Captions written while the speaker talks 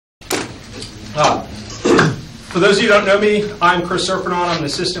For those of you who don't know me, I'm Chris Serpinon. I'm an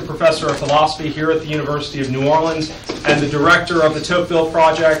assistant professor of philosophy here at the University of New Orleans and the director of the Tocqueville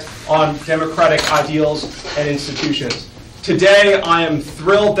Project on Democratic Ideals and Institutions. Today, I am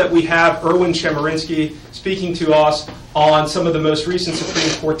thrilled that we have Erwin Chemerinsky speaking to us on some of the most recent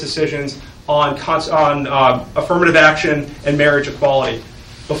Supreme Court decisions on affirmative action and marriage equality.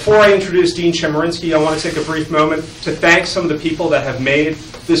 Before I introduce Dean Chemerinsky, I want to take a brief moment to thank some of the people that have made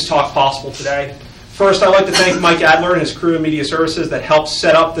this talk possible today. First, I'd like to thank Mike Adler and his crew of media services that helped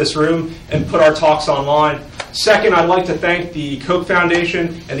set up this room and put our talks online. Second, I'd like to thank the Koch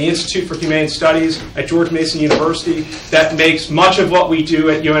Foundation and the Institute for Humane Studies at George Mason University that makes much of what we do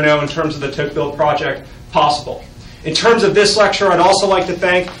at UNO in terms of the Tocqueville Project possible. In terms of this lecture, I'd also like to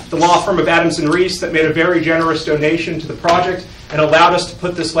thank the law firm of Adams and Reese that made a very generous donation to the project and allowed us to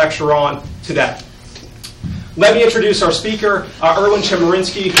put this lecture on today. Let me introduce our speaker, Erwin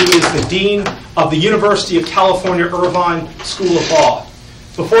Chemerinsky, who is the Dean of the University of California, Irvine School of Law.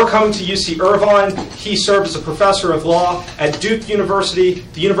 Before coming to UC Irvine, he served as a professor of law at Duke University,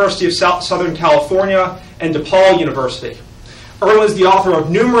 the University of Southern California, and DePaul University. Erwin is the author of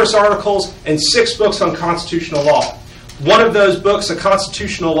numerous articles and 6 books on constitutional law. One of those books, a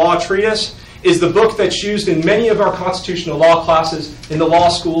constitutional law treatise, is the book that's used in many of our constitutional law classes in the law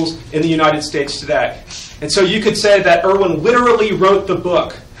schools in the United States today. And so you could say that Erwin literally wrote the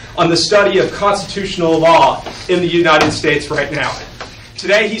book on the study of constitutional law in the United States right now.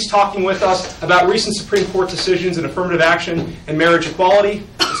 Today he's talking with us about recent Supreme Court decisions in affirmative action and marriage equality.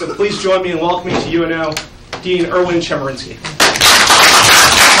 So please join me in welcoming to UNO Dean Erwin Chemerinsky.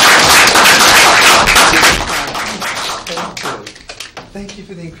 Thank you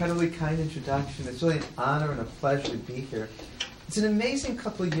for the incredibly kind introduction. It's really an honor and a pleasure to be here. It's an amazing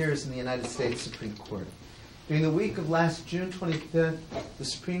couple of years in the United States Supreme Court. During the week of last June 25th, the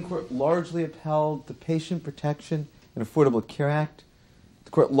Supreme Court largely upheld the Patient Protection and Affordable Care Act.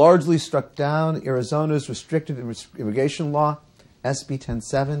 The court largely struck down Arizona's restricted immigration law, SB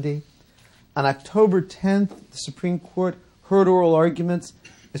 1070. On October 10th, the Supreme Court heard oral arguments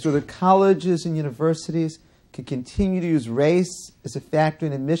as to whether colleges and universities can continue to use race as a factor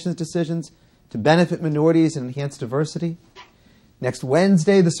in admissions decisions to benefit minorities and enhance diversity. Next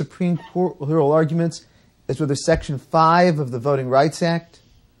Wednesday, the Supreme Court will hear oral arguments as to whether Section 5 of the Voting Rights Act,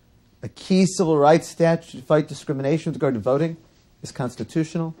 a key civil rights statute to fight discrimination with regard to voting, is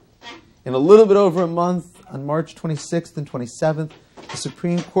constitutional. In a little bit over a month, on March 26th and 27th, the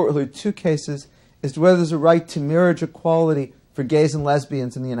Supreme Court will hear 2 cases as to whether there's a right to marriage equality for gays and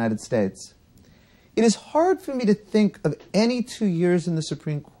lesbians in the United States. It is hard for me to think of any 2 years in the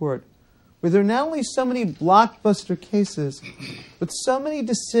Supreme Court where there are not only so many blockbuster cases, but so many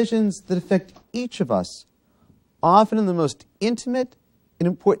decisions that affect each of us, often in the most intimate and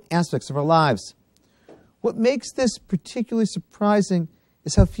important aspects of our lives. What makes this particularly surprising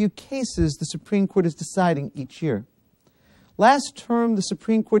is how few cases the Supreme Court is deciding each year. Last term, the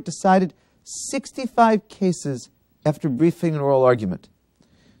Supreme Court decided 65 cases after briefing and oral argument.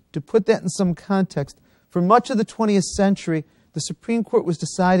 To put that in some context, for much of the 20th century, the Supreme Court was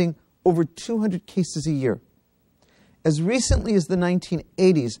deciding over 200 cases a year. As recently as the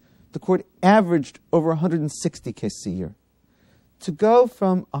 1980s, the court averaged over 160 cases a year. To go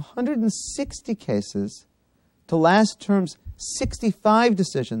from 160 cases to last term's 65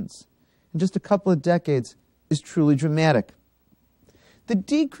 decisions in just a couple of decades is truly dramatic. The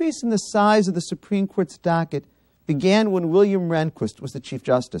decrease in the size of the Supreme Court's docket began when William Rehnquist was the Chief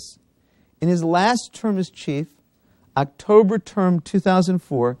Justice. In his last term as Chief, October term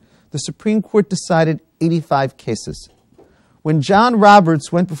 2004, the Supreme Court decided 85 cases. When John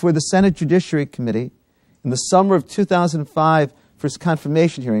Roberts went before the Senate Judiciary Committee in the summer of 2005 for his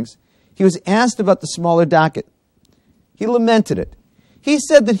confirmation hearings, he was asked about the smaller docket. He lamented it. He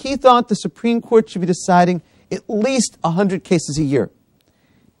said that he thought the Supreme Court should be deciding at least 100 cases a year.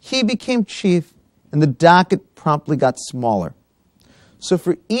 He became chief, and the docket promptly got smaller. So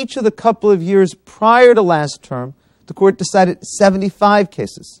for each of the couple of years prior to last term, the court decided 75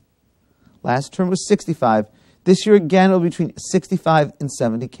 cases. Last term was 65. This year again it will be between 65 and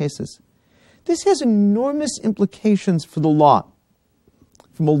 70 cases. This has enormous implications for the law.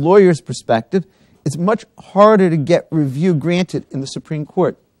 From a lawyer's perspective, it's much harder to get review granted in the Supreme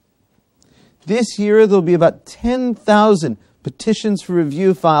Court. This year there will be about 10,000 petitions for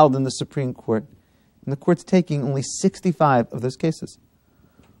review filed in the Supreme Court, and the court's taking only 65 of those cases.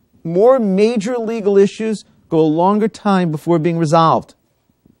 More major legal issues go a longer time before being resolved.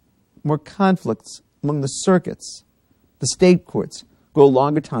 More conflicts among the circuits, the state courts, go a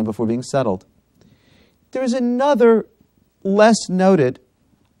longer time before being settled. There is another, less noted,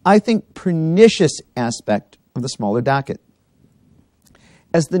 I think, pernicious aspect of the smaller docket.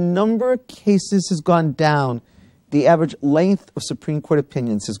 As the number of cases has gone down, the average length of Supreme Court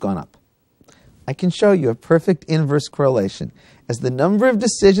opinions has gone up. I can show you a perfect inverse correlation. As the number of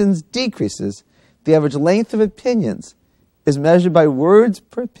decisions decreases, the average length of opinions, as measured by words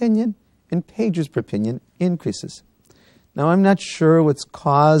per opinion and pages per opinion, increases. Now, I'm not sure what's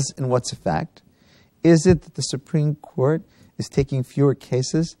cause and what's effect. Is it that the Supreme Court is taking fewer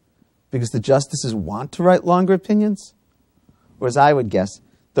cases because the justices want to write longer opinions? Or, as I would guess,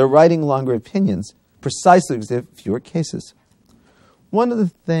 they're writing longer opinions precisely because they have fewer cases. One of the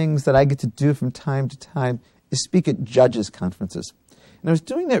things that I get to do from time to time is speak at judges' conferences. And I was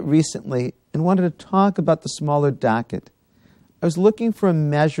doing that recently and wanted to talk about the smaller docket. I was looking for a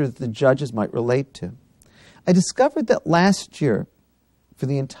measure that the judges might relate to. I discovered that last year, for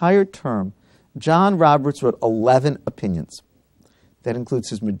the entire term, John Roberts wrote 11 opinions. That includes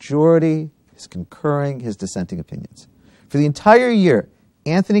his majority, his concurring, his dissenting opinions. For the entire year,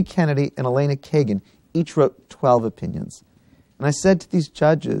 Anthony Kennedy and Elena Kagan each wrote 12 opinions. And I said to these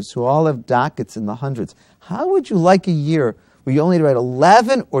judges, who all have dockets in the hundreds, how would you like a year where you only write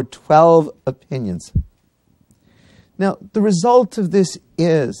 11 or 12 opinions? Now, the result of this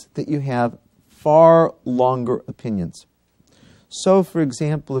is that you have far longer opinions. So, for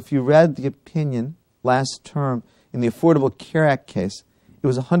example, if you read the opinion last term in the Affordable Care Act case, it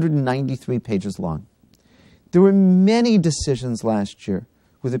was 193 pages long. There were many decisions last year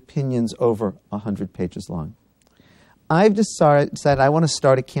with opinions over 100 pages long. I've decided I want to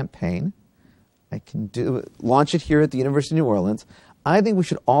start a campaign. I can launch it here at the University of New Orleans. I think we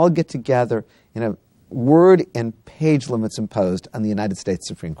should all get together and have word and page limits imposed on the United States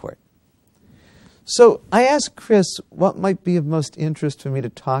Supreme Court. So I asked Chris what might be of most interest for me to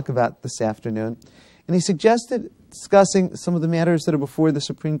talk about this afternoon, and he suggested discussing some of the matters that are before the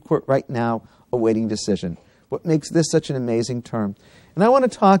Supreme Court right now awaiting decision. What makes this such an amazing term? And I want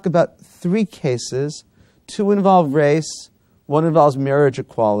to talk about 3 cases. 2 involve race, 1 involves marriage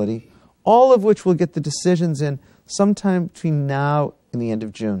equality, all of which will get the decisions in sometime between now and the end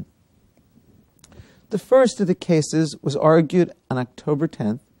of June. The first of the cases was argued on October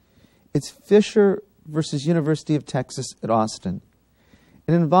 10th. It's Fisher versus University of Texas at Austin.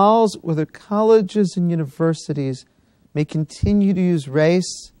 It involves whether colleges and universities may continue to use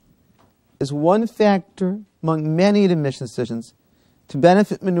race as one factor among many admissions decisions to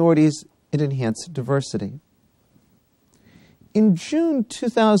benefit minorities and enhance diversity. In June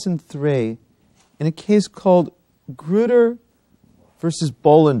 2003, in a case called Grutter versus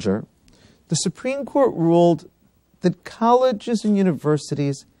Bollinger, the Supreme Court ruled that colleges and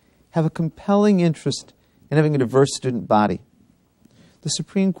universities have a compelling interest in having a diverse student body. The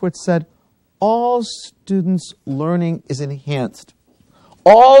Supreme Court said all students' learning is enhanced.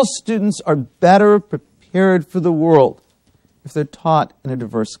 All students are better prepared for the world if they're taught in a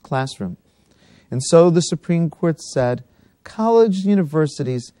diverse classroom. And so the Supreme Court said colleges and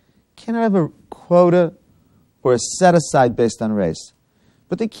universities cannot have a quota or a set-aside based on race,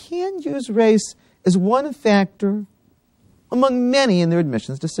 but they can use race as one factor among many in their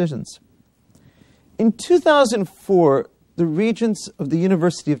admissions decisions. In 2004, the regents of the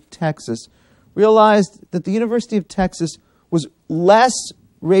University of Texas realized that the University of Texas was less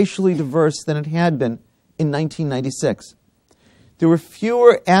racially diverse than it had been in 1996. There were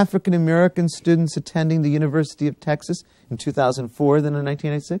fewer African American students attending the University of Texas in 2004 than in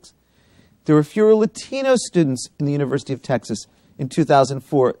 1996. There were fewer Latino students in the University of Texas in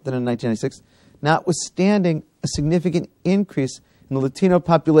 2004 than in 1996, notwithstanding a significant increase in the Latino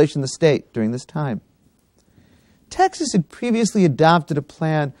population in the state during this time. Texas had previously adopted a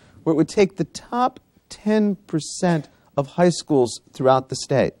plan where it would take the top 10% of high schools throughout the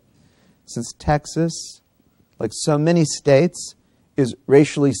state. Since Texas, like so many states, is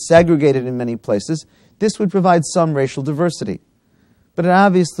racially segregated in many places, this would provide some racial diversity. But it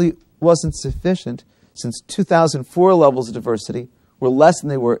obviously wasn't sufficient, since 2004 levels of diversity were less than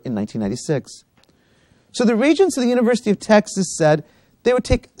they were in 1996. So the regents of the University of Texas said they would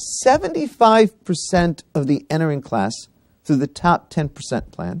take 75% of the entering class through the top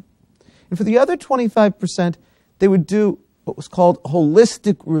 10% plan. And for the other 25%, they would do what was called a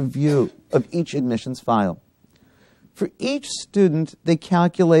holistic review of each admissions file. For each student, they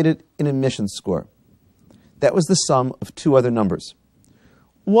calculated an admissions score. That was the sum of 2 other numbers.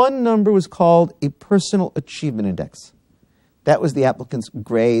 One number was called a Personal Achievement Index. That was the applicant's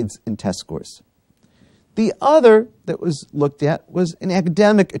grades and test scores. The other that was looked at was an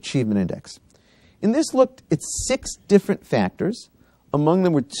Academic Achievement Index. And this looked at 6 different factors. Among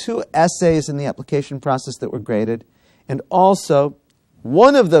them were 2 essays in the application process that were graded, and also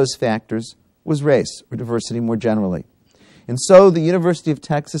One of those factors was race, or diversity more generally. And so the University of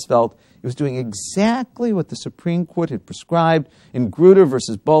Texas felt it was doing exactly what the Supreme Court had prescribed in Grutter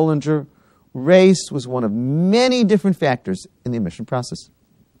versus Bollinger. Race was one of many different factors in the admission process.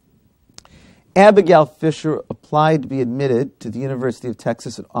 Abigail Fisher applied to be admitted to the University of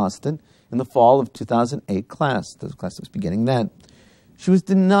Texas at Austin in the fall of 2008 class. The class was beginning then. She was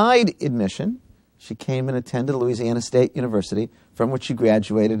denied admission. She came and attended Louisiana State University, from which she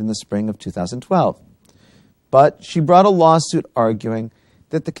graduated in the spring of 2012. But she brought a lawsuit arguing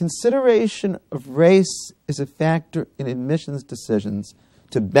that the consideration of race as a factor in admissions decisions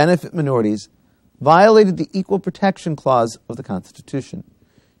to benefit minorities violated the Equal Protection Clause of the Constitution.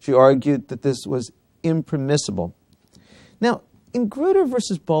 She argued that this was impermissible. Now, in Grutter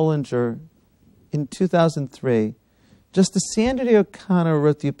versus Bollinger in 2003, Justice Sandra Day O'Connor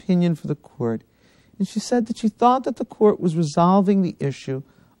wrote the opinion for the court, and she said that she thought that the court was resolving the issue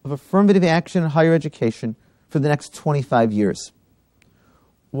of affirmative action in higher education for the next 25 years.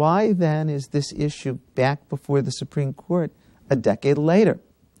 Why then is this issue back before the Supreme Court a decade later?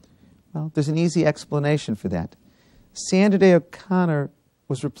 Well, there's an easy explanation for that. Sandra Day O'Connor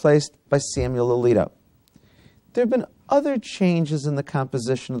was replaced by Samuel Alito. There have been other changes in the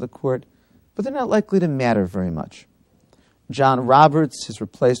composition of the court, but they're not likely to matter very much. John Roberts has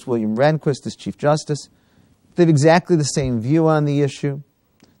replaced William Rehnquist as Chief Justice. They have exactly the same view on the issue.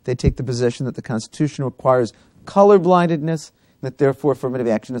 They take the position that the Constitution requires colorblindedness, and that therefore affirmative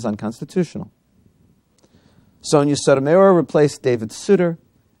action is unconstitutional. Sonia Sotomayor replaced David Souter.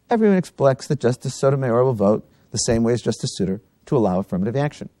 Everyone expects that Justice Sotomayor will vote the same way as Justice Souter to allow affirmative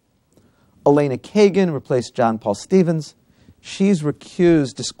action. Elena Kagan replaced John Paul Stevens. She's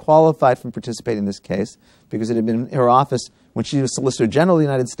recused, disqualified from participating in this case because it had been in her office when she was Solicitor General of the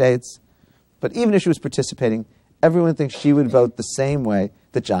United States. But even if she was participating, everyone thinks she would vote the same way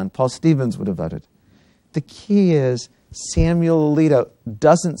that John Paul Stevens would have voted. The key is Samuel Alito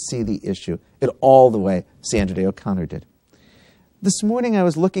doesn't see the issue at all the way Sandra Day O'Connor did. This morning I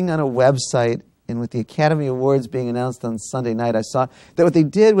was looking on a website, and with the Academy Awards being announced on Sunday night, I saw that what they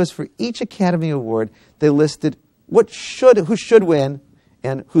did was for each Academy Award, they listed who should win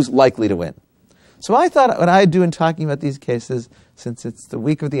and who's likely to win. So I thought what I'd do in talking about these cases, since it's the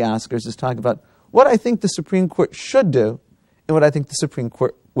week of the Oscars, is talk about what I think the Supreme Court should do and what I think the Supreme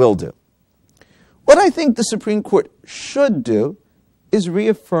Court will do. What I think the Supreme Court should do is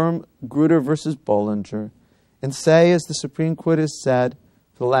reaffirm Grutter versus Bollinger and say, as the Supreme Court has said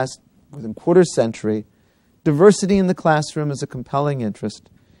for the last more than quarter century, diversity in the classroom is a compelling interest,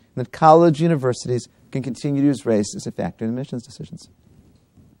 and that college universities can continue to use race as a factor in admissions decisions.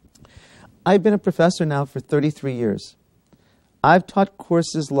 I've been a professor now for 33 years. I've taught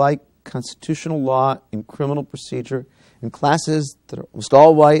courses like constitutional law and criminal procedure in classes that are almost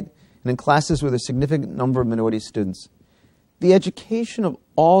all white and in classes with a significant number of minority students. The education of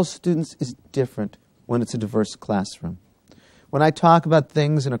all students is different when it's a diverse classroom. When I talk about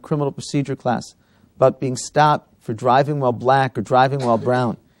things in a criminal procedure class, about being stopped for driving while black or driving while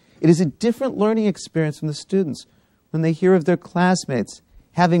brown, it is a different learning experience from the students when they hear of their classmates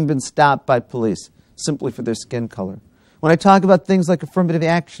having been stopped by police simply for their skin color. When I talk about things like affirmative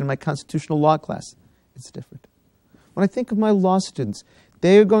action in my constitutional law class, it's different. When I think of my law students,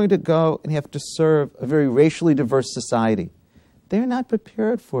 they are going to go and have to serve a very racially diverse society. They are not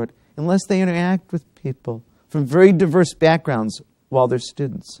prepared for it unless they interact with people from very diverse backgrounds while they're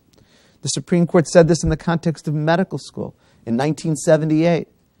students. The Supreme Court said this in the context of medical school in 1978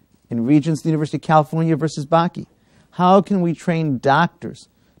 in Regents of the University of California versus Bakke. How can we train doctors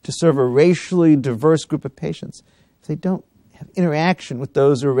to serve a racially diverse group of patients if they don't have interaction with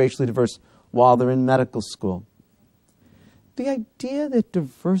those who are racially diverse while they're in medical school? The idea that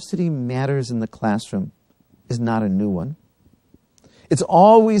diversity matters in the classroom is not a new one. It's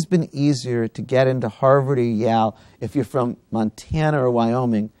always been easier to get into Harvard or Yale if you're from Montana or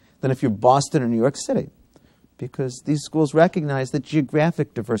Wyoming than if you're Boston or New York City, because these schools recognize that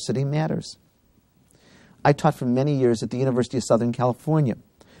geographic diversity matters. I taught for many years at the University of Southern California.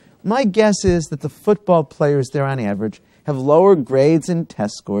 My guess is that the football players there on average have lower grades and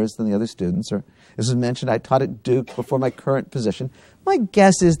test scores than the other students, or as was mentioned, I taught at Duke before my current position. My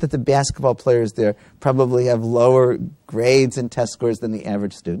guess is that the basketball players there probably have lower grades and test scores than the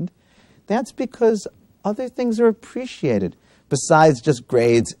average student. That's because other things are appreciated besides just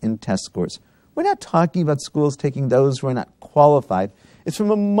grades and test scores. We're not talking about schools taking those who are not qualified. It's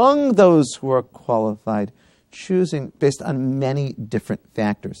from among those who are qualified, choosing based on many different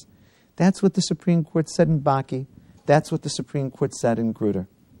factors. That's what the Supreme Court said in Bakke. That's what the Supreme Court said in Grutter.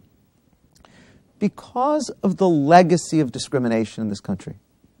 because of the legacy of discrimination in this country,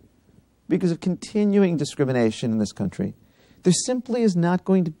 because of continuing discrimination in this country, there simply is not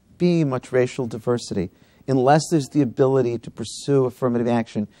going to be much racial diversity unless there's the ability to pursue affirmative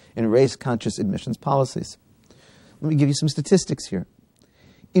action in race-conscious admissions policies. Let me give you some statistics here.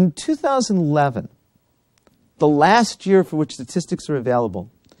 In 2011, the last year for which statistics are available,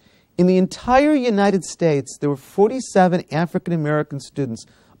 in the entire United States, there were 47 African American students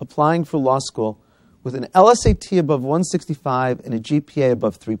applying for law school with an LSAT above 165 and a GPA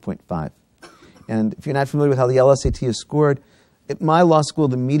above 3.5. And if you're not familiar with how the LSAT is scored, at my law school,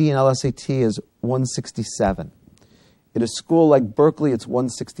 the median LSAT is 167. At a school like Berkeley, it's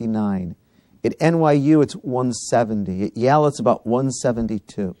 169. At NYU, it's 170. At Yale, it's about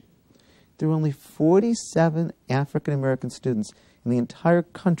 172. There are only 47 African American students in the entire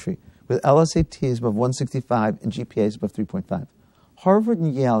country with LSATs above 165 and GPAs above 3.5. Harvard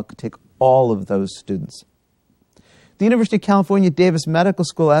and Yale could take all of those students. The University of California Davis Medical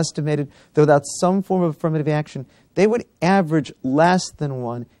School estimated that without some form of affirmative action, they would average less than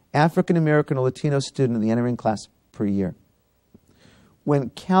one African American or Latino student in the entering class per year. When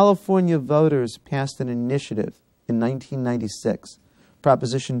California voters passed an initiative in 1996,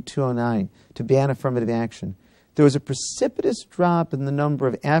 Proposition 209, to ban affirmative action, there was a precipitous drop in the number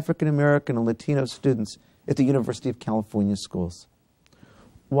of African American and Latino students at the University of California schools.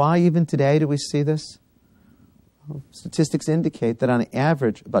 Why even today do we see this? Well, statistics indicate that on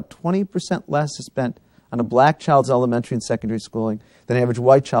average, about 20% less is spent on a black child's elementary and secondary schooling than an average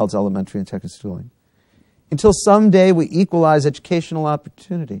white child's elementary and secondary schooling. Until someday we equalize educational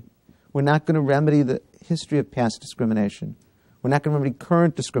opportunity, we're not going to remedy the history of past discrimination. We're not going to remedy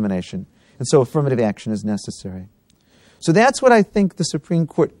current discrimination. And so affirmative action is necessary. So that's what I think the Supreme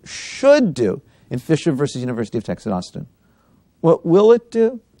Court should do in Fisher versus University of Texas at Austin. What will it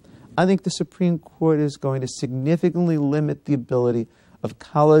do? I think the Supreme Court is going to significantly limit the ability of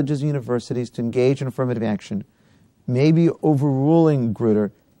colleges and universities to engage in affirmative action, maybe overruling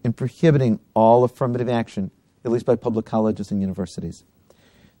Grutter and prohibiting all affirmative action, at least by public colleges and universities.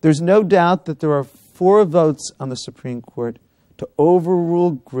 There's no doubt that there are 4 votes on the Supreme Court to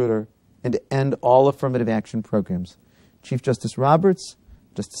overrule Grutter and to end all affirmative action programs: Chief Justice Roberts,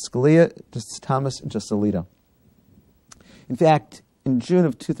 Justice Scalia, Justice Thomas, and Justice Alito. In fact, in June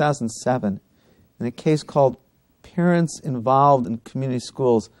of 2007, in a case called Parents Involved in Community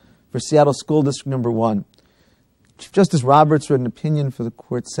Schools for Seattle School District No. 1, Chief Justice Roberts wrote an opinion for the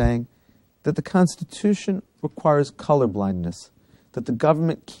court saying that the Constitution requires colorblindness, that the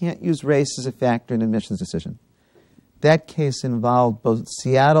government can't use race as a factor in an admissions decision. That case involved both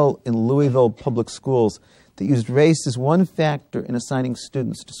Seattle and Louisville public schools that used race as one factor in assigning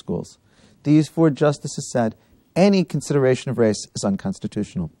students to schools. These 4 justices said any consideration of race is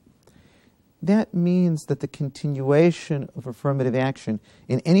unconstitutional. That means that the continuation of affirmative action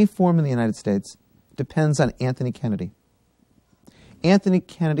in any form in the United States depends on Anthony Kennedy. Anthony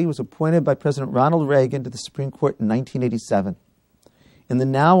Kennedy was appointed by President Ronald Reagan to the Supreme Court in 1987. In the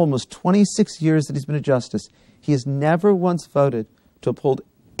now almost 26 years that he's been a justice, he has never once voted to uphold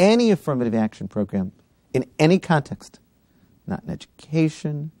any affirmative action program in any context, not in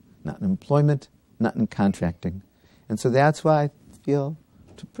education, not in employment, not in contracting. And so that's why I feel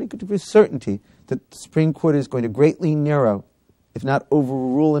to a pretty good degree of certainty that the Supreme Court is going to greatly narrow, if not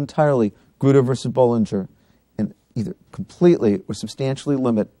overrule entirely, Grutter versus Bollinger, and either completely or substantially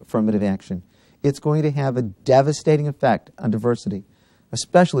limit affirmative action. It's going to have a devastating effect on diversity,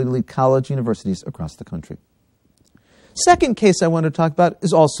 especially to lead college universities across the country. Second case I want to talk about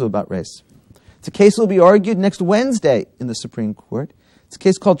is also about race. It's a case that will be argued next Wednesday in the Supreme Court. It's a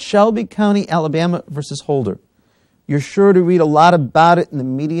case called Shelby County, Alabama versus Holder. You're sure to read a lot about it in the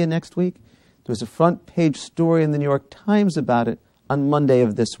media next week. There was a front page story in the New York Times about it on Monday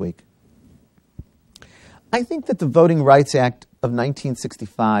of this week. I think that the Voting Rights Act of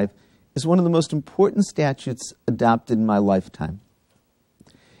 1965 is one of the most important statutes adopted in my lifetime.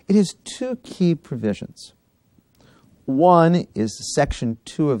 It has 2 key provisions. One is Section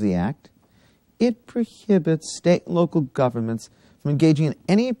 2 of the Act. It prohibits state and local governments from engaging in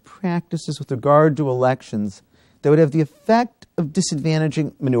any practices with regard to elections that would have the effect of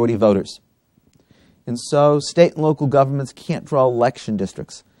disadvantaging minority voters. And so state and local governments can't draw election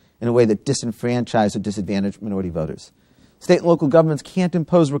districts in a way that disenfranchise or disadvantage minority voters. State and local governments can't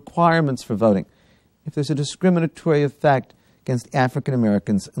impose requirements for voting if there's a discriminatory effect against African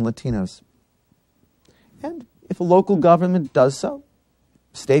Americans and Latinos. And if a local government does so,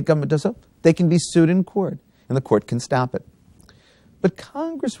 state government does so, they can be sued in court, and the court can stop it. But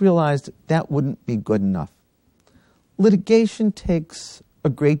Congress realized that wouldn't be good enough. Litigation takes a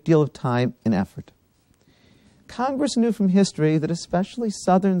great deal of time and effort. Congress knew from history that especially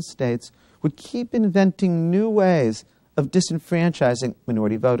southern states would keep inventing new ways of disenfranchising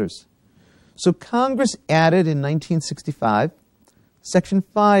minority voters. So Congress added in 1965 Section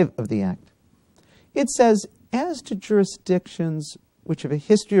 5 of the Act. It says, as to jurisdictions which have a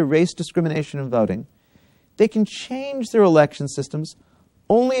history of race discrimination in voting, they can change their election systems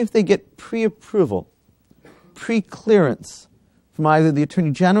only if they get pre-approval, pre-clearance from either the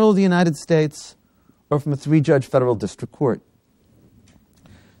Attorney General of the United States or from a three-judge federal district court.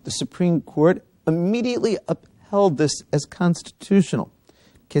 The Supreme Court immediately upheld this as constitutional,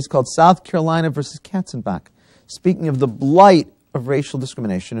 a case called South Carolina versus Katzenbach, speaking of the blight of racial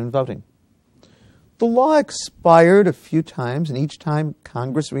discrimination in voting. The law expired a few times, and each time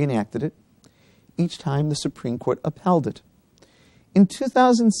Congress reenacted it. Each time the Supreme Court upheld it. In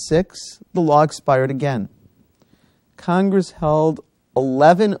 2006, the law expired again. Congress held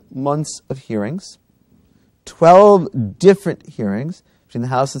 11 months of hearings, 12 different hearings between the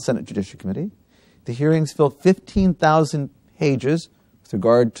House and Senate Judiciary Committee. The hearings filled 15,000 pages with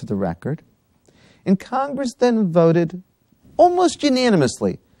regard to the record. And Congress then voted almost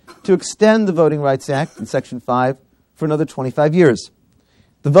unanimously to extend the Voting Rights Act in Section 5 for another 25 years.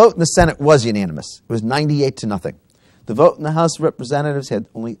 The vote in the Senate was unanimous. It was 98-0. The vote in the House of Representatives had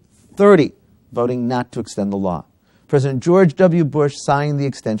only 30 voting not to extend the law. President George W. Bush signed the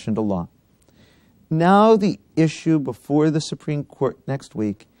extension to law. Now the issue before the Supreme Court next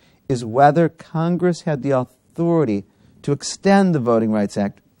week is whether Congress had the authority to extend the Voting Rights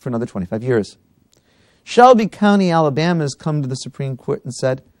Act for another 25 years. Shelby County, Alabama has come to the Supreme Court and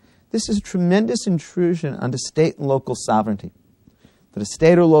said, this is a tremendous intrusion onto state and local sovereignty, that a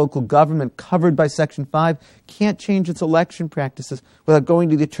state or local government covered by Section 5 can't change its election practices without going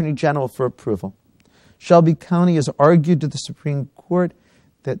to the Attorney General for approval. Shelby County has argued to the Supreme Court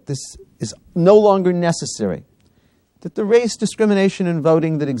that this is no longer necessary, that the race discrimination in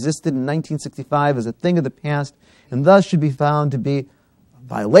voting that existed in 1965 is a thing of the past and thus should be found to be a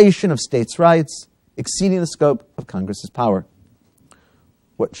violation of states' rights, exceeding the scope of Congress's power.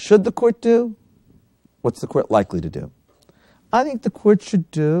 What should the court do? What's the court likely to do? I think the court should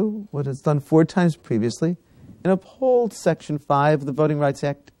do what it's done 4 times previously and uphold Section 5 of the Voting Rights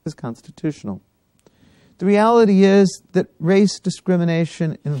Act as constitutional. The reality is that race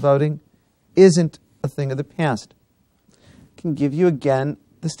discrimination in voting isn't a thing of the past. I can give you again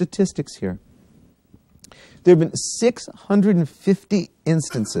the statistics here. There have been 650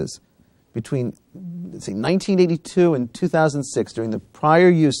 instances between, let's say, 1982 and 2006, during the prior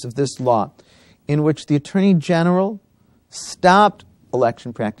use of this law, in which the Attorney General stopped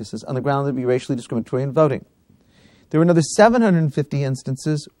election practices on the ground that would be racially discriminatory in voting. There were another 750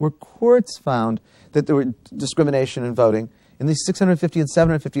 instances where courts found that there were discrimination in voting, and these 650 and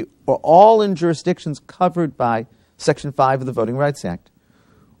 750 were all in jurisdictions covered by Section 5 of the Voting Rights Act.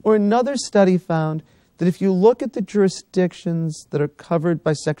 Or another study found that if you look at the jurisdictions that are covered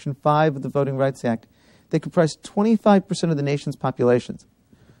by Section 5 of the Voting Rights Act, they comprise 25% of the nation's populations.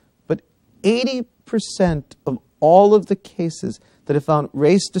 But 80% of all of the cases that have found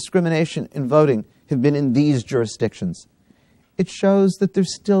race discrimination in voting have been in these jurisdictions. It shows that there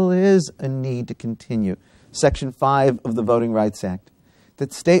still is a need to continue Section 5 of the Voting Rights Act,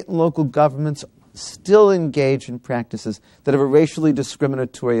 that state and local governments still engage in practices that have a racially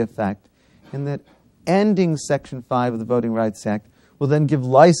discriminatory effect, and that ending Section 5 of the Voting Rights Act will then give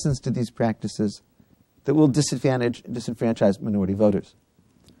license to these practices that will disadvantage and disenfranchise minority voters.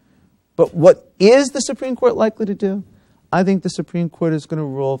 But what is the Supreme Court likely to do? I think the Supreme Court is going to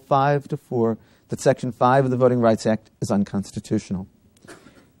rule 5-4 that Section 5 of the Voting Rights Act is unconstitutional.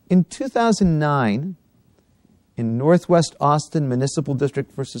 In 2009, in Northwest Austin Municipal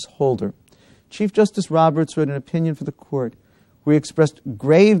District versus Holder, Chief Justice Roberts wrote an opinion for the court where he expressed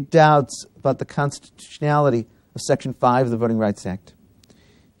grave doubts about the constitutionality of Section 5 of the Voting Rights Act.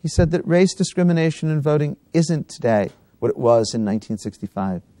 He said that race discrimination in voting isn't today what it was in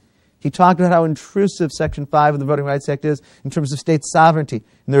 1965. He talked about how intrusive Section 5 of the Voting Rights Act is in terms of state sovereignty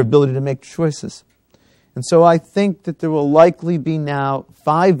and their ability to make choices. And so I think that there will likely be now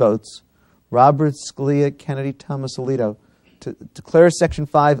 5 votes, Roberts, Scalia, Kennedy, Thomas, Alito, to declare Section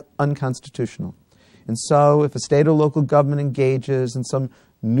 5 unconstitutional. And so if a state or local government engages in some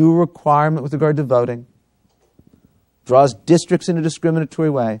new requirement with regard to voting, draws districts in a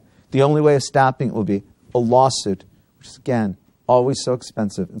discriminatory way, the only way of stopping it will be a lawsuit, which is, again, always so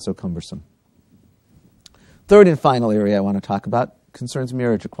expensive and so cumbersome. Third and final area I want to talk about concerns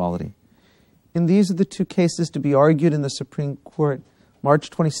marriage equality. And these are the 2 cases to be argued in the Supreme Court March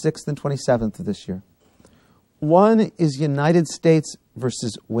 26th and 27th of this year. One is United States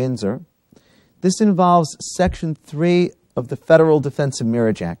versus Windsor. This involves Section 3 of the Federal Defense of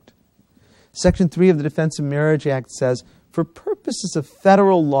Marriage Act. Section 3 of the Defense of Marriage Act says, for purposes of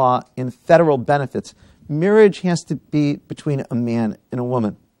federal law and federal benefits, marriage has to be between a man and a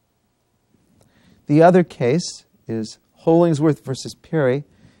woman. The other case is Hollingsworth versus Perry.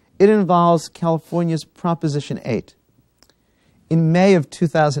 It involves California's Proposition 8. In May of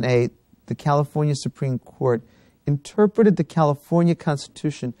 2008, the California Supreme Court interpreted the California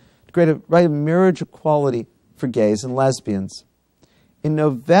Constitution to grant a right of marriage equality for gays and lesbians. In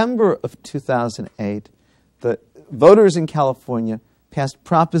November of 2008, the voters in California passed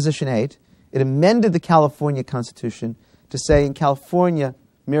Proposition 8. It amended the California Constitution to say in California,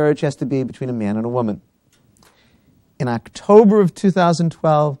 marriage has to be between a man and a woman. In October of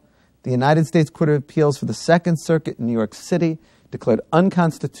 2012, the United States Court of Appeals for the Second Circuit in New York City declared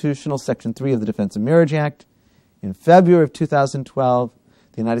unconstitutional Section 3 of the Defense of Marriage Act. In February of 2012,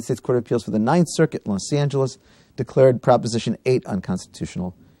 the United States Court of Appeals for the Ninth Circuit in Los Angeles declared Proposition 8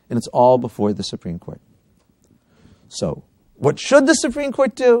 unconstitutional, and it's all before the Supreme Court. So, what should the Supreme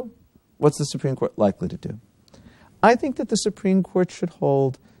Court do? What's the Supreme Court likely to do? I think that the Supreme Court should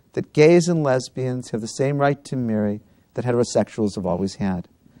hold that gays and lesbians have the same right to marry that heterosexuals have always had.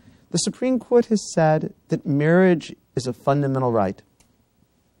 The Supreme Court has said that marriage is a fundamental right.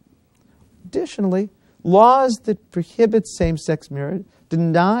 Additionally, laws that prohibit same-sex marriage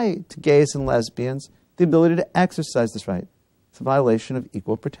deny to gays and lesbians the ability to exercise this right. It's a violation of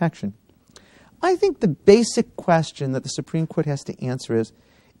equal protection. I think the basic question that the Supreme Court has to answer is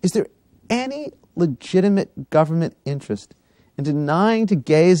there any legitimate government interest in denying to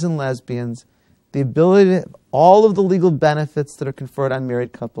gays and lesbians the ability to have all of the legal benefits that are conferred on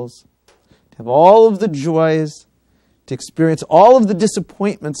married couples, to have all of the joys, to experience all of the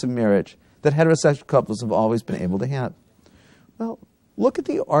disappointments of marriage that heterosexual couples have always been able to have? Well, look at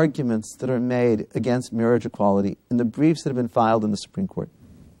the arguments that are made against marriage equality in the briefs that have been filed in the Supreme Court.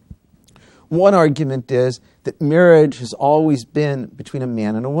 One argument is that marriage has always been between a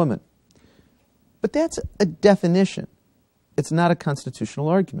man and a woman. But that's a definition. It's not a constitutional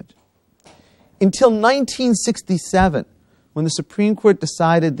argument. Until 1967, when the Supreme Court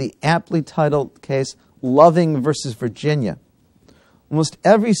decided the aptly titled case Loving versus Virginia, almost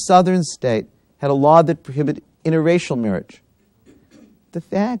every southern state had a law that prohibited interracial marriage. The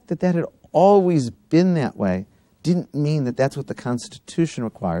fact that that had always been that way didn't mean that that's what the Constitution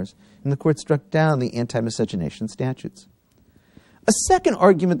requires, and the court struck down the anti-miscegenation statutes. A second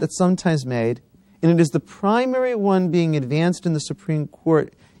argument that's sometimes made, and it is the primary one being advanced in the Supreme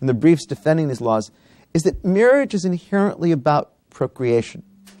Court in the briefs defending these laws, is that marriage is inherently about procreation.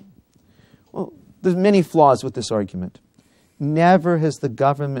 Well, there's many flaws with this argument. Never has the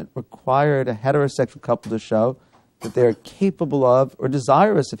government required a heterosexual couple to show that they're capable of or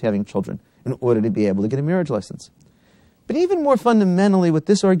desirous of having children in order to be able to get a marriage license. But even more fundamentally, what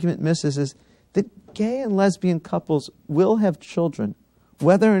this argument misses is that gay and lesbian couples will have children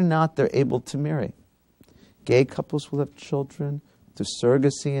whether or not they're able to marry. Gay couples will have children through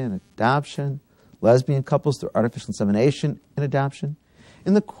surrogacy and adoption, lesbian couples through artificial insemination and adoption.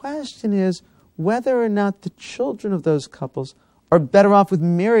 And the question is whether or not the children of those couples are better off with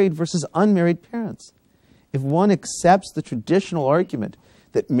married versus unmarried parents. If one accepts the traditional argument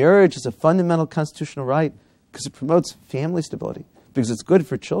that marriage is a fundamental constitutional right because it promotes family stability, because it's good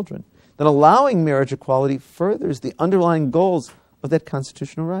for children, then allowing marriage equality furthers the underlying goals of that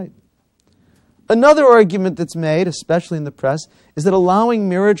constitutional right. Another argument that's made, especially in the press, is that allowing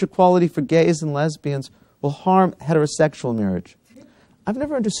marriage equality for gays and lesbians will harm heterosexual marriage. I've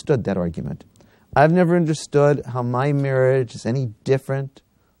never understood that argument. I've never understood how my marriage is any different,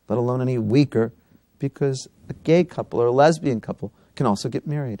 let alone any weaker, because a gay couple or a lesbian couple can also get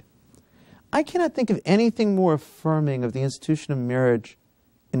married. I cannot think of anything more affirming of the institution of marriage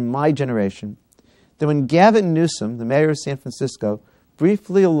in my generation than when Gavin Newsom, the mayor of San Francisco,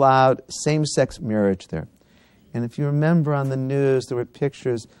 briefly allowed same-sex marriage there. And if you remember on the news, there were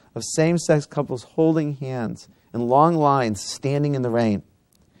pictures of same-sex couples holding hands in long lines standing in the rain.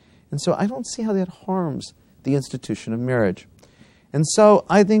 And so I don't see how that harms the institution of marriage. And so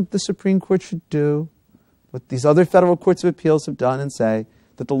I think the Supreme Court should do what these other federal courts of appeals have done and say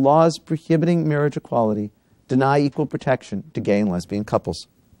that the laws prohibiting marriage equality deny equal protection to gay and lesbian couples.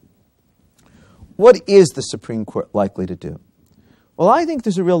 What is the Supreme Court likely to do? Well, I think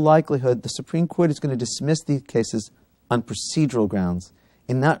there's a real likelihood the Supreme Court is going to dismiss these cases on procedural grounds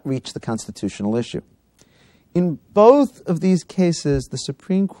and not reach the constitutional issue. In both of these cases, the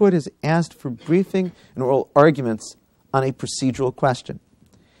Supreme Court has asked for briefing and oral arguments on a procedural question.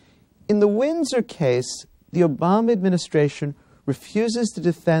 In the Windsor case, the Obama administration refuses to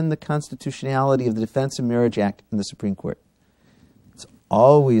defend the constitutionality of the Defense of Marriage Act in the Supreme Court. It's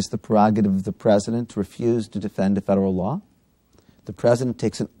always the prerogative of the president to refuse to defend a federal law. The president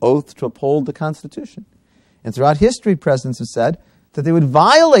takes an oath to uphold the Constitution. And throughout history, presidents have said that they would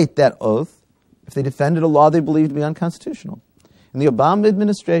violate that oath if they defended a law they believed to be unconstitutional. And the Obama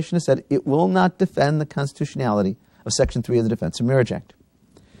administration has said it will not defend the constitutionality of Section 3 of the Defense of Marriage Act.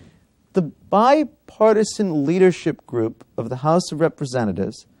 The bipartisan leadership group of the House of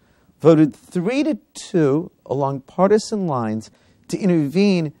Representatives voted 3-2 along partisan lines to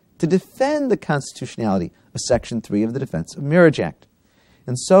intervene to defend the constitutionality of Section 3 of the Defense of Marriage Act.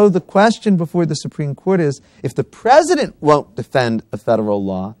 And so the question before the Supreme Court is, if the president won't defend a federal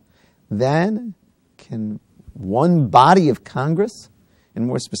law, then can one body of Congress, and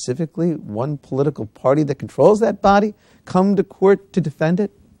more specifically, one political party that controls that body, come to court to defend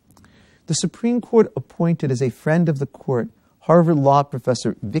it? The Supreme Court appointed as a friend of the court Harvard Law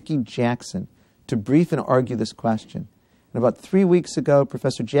professor Vicki Jackson to brief and argue this question. And about 3 weeks ago,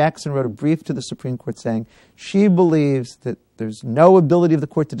 Professor Jackson wrote a brief to the Supreme Court saying she believes that there's no ability of the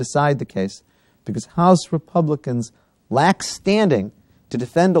court to decide the case because House Republicans lack standing to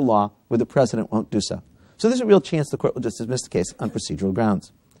defend a law where the president won't do so. So there's a real chance the court will just dismiss the case on procedural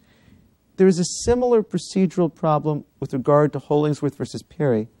grounds. There is a similar procedural problem with regard to Hollingsworth versus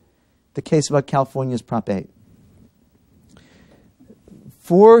Perry, the case about California's Prop 8.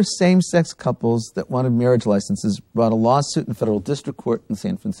 4 same-sex couples that wanted marriage licenses brought a lawsuit in federal district court in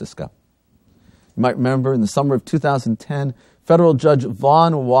San Francisco. You might remember in the summer of 2010, federal judge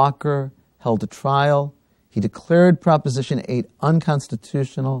Vaughn Walker held a trial. He declared Proposition 8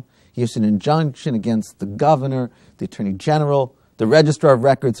 unconstitutional. He issued an injunction against the governor, the attorney general, the registrar of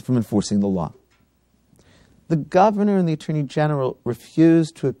records from enforcing the law. The governor and the attorney general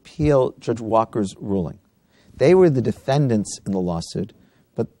refused to appeal Judge Walker's ruling. They were the defendants in the lawsuit,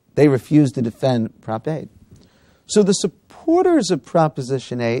 but they refused to defend Prop 8. So the supporters of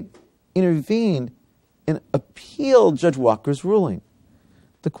Proposition 8 intervened and appealed Judge Walker's ruling.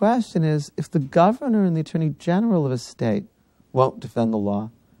 The question is, if the governor and the attorney general of a state won't defend the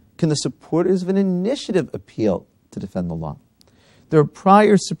law, can the supporters of an initiative appeal to defend the law? There are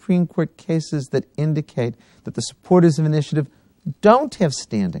prior Supreme Court cases that indicate that the supporters of an initiative don't have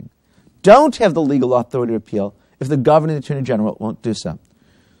standing, don't have the legal authority to appeal if the governor and the attorney general won't do so.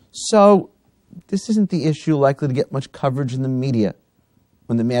 So this isn't the issue likely to get much coverage in the media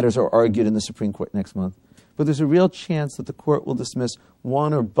when the matters are argued in the Supreme Court next month. But there's a real chance that the court will dismiss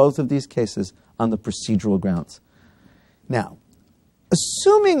one or both of these cases on the procedural grounds. Now,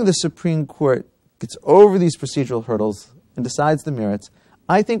 assuming the Supreme Court gets over these procedural hurdles and decides the merits,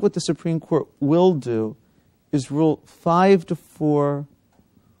 I think what the Supreme Court will do is rule 5-4 or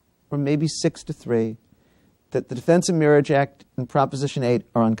maybe 6-3 that the Defense of Marriage Act and Proposition 8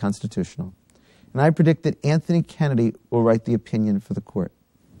 are unconstitutional. And I predict that Anthony Kennedy will write the opinion for the court.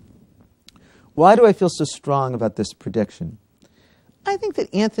 Why do I feel so strong about this prediction? I think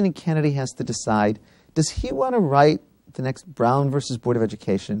that Anthony Kennedy has to decide, does he want to write the next Brown versus Board of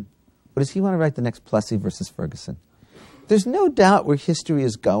Education, or does he want to write the next Plessy versus Ferguson? There's no doubt where history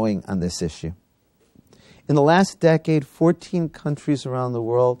is going on this issue. In the last decade, 14 countries around the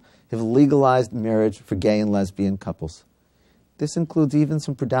world have legalized marriage for gay and lesbian couples. This includes even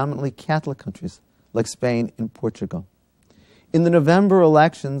some predominantly Catholic countries like Spain and Portugal. In the November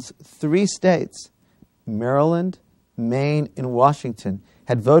elections, 3 states, Maryland, Maine, and Washington,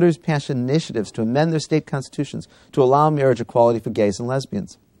 had voters pass initiatives to amend their state constitutions to allow marriage equality for gays and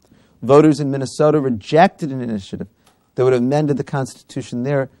lesbians. Voters in Minnesota rejected an initiative that would have amended the Constitution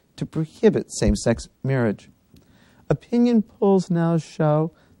there to prohibit same-sex marriage. Opinion polls now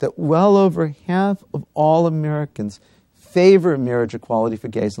show that well over half of all Americans favor marriage equality for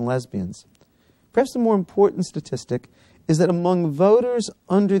gays and lesbians. Perhaps the more important statistic is that among voters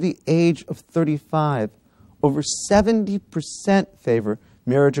under the age of 35, over 70% favor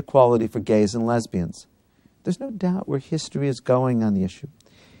marriage equality for gays and lesbians. There's no doubt where history is going on the issue.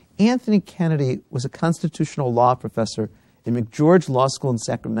 Anthony Kennedy was a constitutional law professor in McGeorge Law School in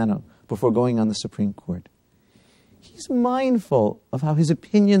Sacramento before going on the Supreme Court. He's mindful of how his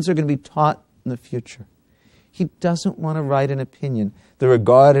opinions are going to be taught in the future. He doesn't want to write an opinion that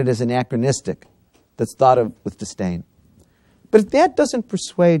regarded as anachronistic, that's thought of with disdain. But if that doesn't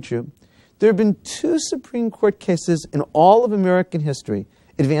persuade you, there have been 2 Supreme Court cases in all of American history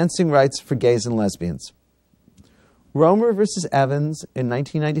advancing rights for gays and lesbians. Romer versus Evans in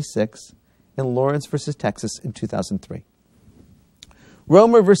 1996 and Lawrence versus Texas in 2003.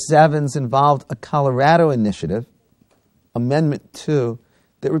 Romer versus Evans involved a Colorado initiative, Amendment 2,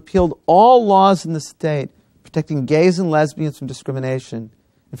 that repealed all laws in the state protecting gays and lesbians from discrimination,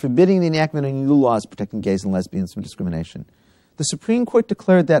 and forbidding the enactment of new laws protecting gays and lesbians from discrimination. The Supreme Court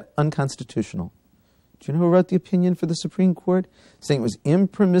declared that unconstitutional. Do you know who wrote the opinion for the Supreme Court, saying it was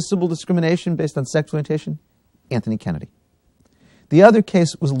impermissible discrimination based on sexual orientation? Anthony Kennedy. The other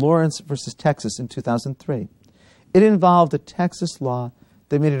case was Lawrence versus Texas in 2003. It involved a Texas law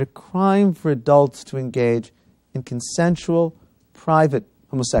that made it a crime for adults to engage in consensual, private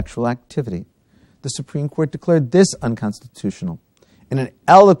homosexual activity. The Supreme Court declared this unconstitutional. In an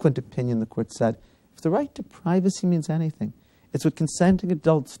eloquent opinion, the court said, if the right to privacy means anything, it's what consenting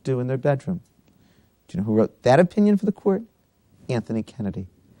adults do in their bedroom. Do you know who wrote that opinion for the court? Anthony Kennedy.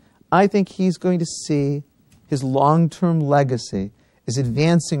 I think he's going to see his long-term legacy as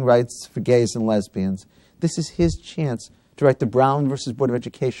advancing rights for gays and lesbians. This is his chance to write the Brown versus Board of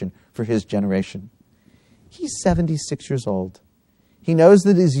Education for his generation. He's 76 years old. He knows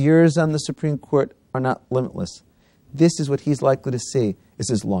that his years on the Supreme Court are not limitless. This is what he's likely to see as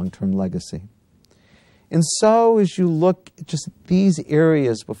his long-term legacy. And so as you look at just these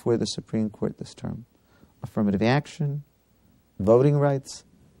areas before the Supreme Court this term, affirmative action, voting rights,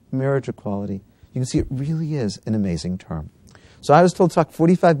 marriage equality, you can see it really is an amazing term. So I was told to talk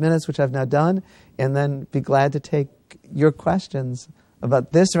 45 minutes, which I've now done, and then be glad to take your questions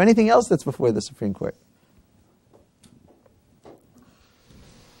about this or anything else that's before the Supreme Court.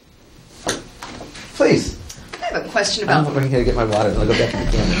 Please. I have a question about... I'm going here to get my water, and I'll go back to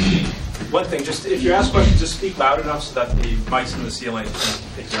the camera. One thing, just if you ask questions, just speak loud enough so that the mics in the ceiling can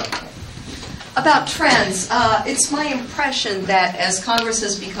pick you up. About trends, it's my impression that as Congress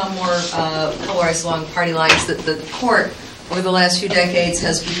has become more polarized along party lines, that the court over the last few decades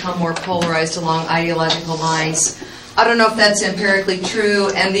has become more polarized along ideological lines. I don't know if that's empirically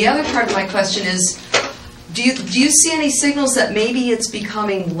true. And the other part of my question is, do you see any signals that maybe it's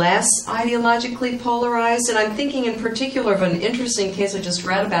becoming less ideologically polarized? And I'm thinking in particular of an interesting case I just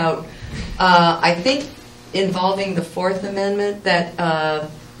read about, I think involving the Fourth Amendment, that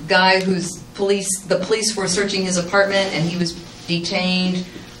guy whose the police were searching his apartment and he was detained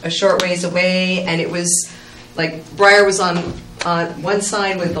a short ways away, and it was like Breyer was on one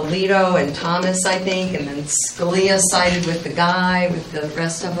side with Alito and Thomas, I think, and then Scalia sided with the guy with the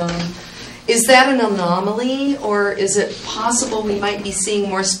rest of them. Is that an anomaly, or is it possible we might be seeing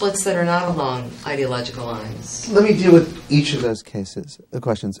more splits that are not along ideological lines? Let me deal with each of those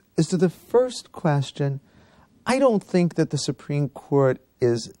questions. As to the first question, I don't think that the Supreme Court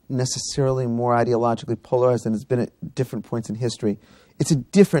is necessarily more ideologically polarized than it's been at different points in history. It's a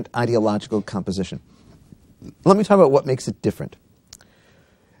different ideological composition. Let me talk about what makes it different.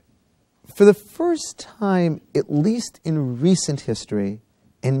 For the first time, at least in recent history,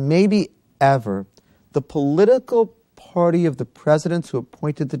 and maybe ever, the political party of the presidents who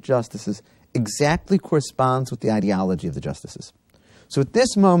appointed the justices exactly corresponds with the ideology of the justices. So at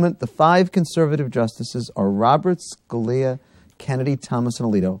this moment, the 5 conservative justices are Roberts, Scalia, Kennedy, Thomas,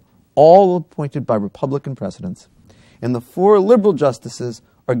 and Alito, all appointed by Republican presidents. And the 4 liberal justices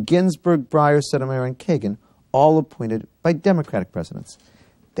are Ginsburg, Breyer, Sotomayor, and Kagan, all appointed by Democratic presidents.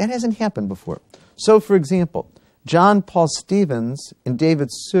 That hasn't happened before. So, for example, John Paul Stevens and David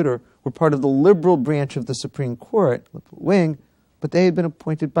Souter were part of the liberal branch of the Supreme Court, liberal wing, but they had been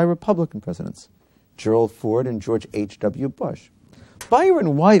appointed by Republican presidents, Gerald Ford and George H.W. Bush.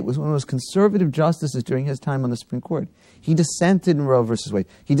 Byron White was one of the most conservative justices during his time on the Supreme Court. He dissented in Roe versus Wade.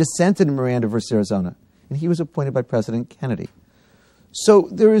 He dissented in Miranda versus Arizona. And he was appointed by President Kennedy. So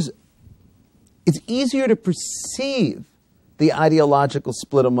it's easier to perceive the ideological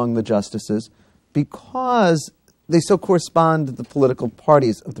split among the justices because they so correspond to the political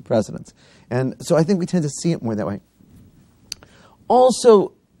parties of the presidents. And so I think we tend to see it more that way.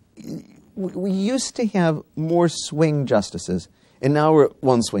 Also, we used to have more swing justices, and now we're at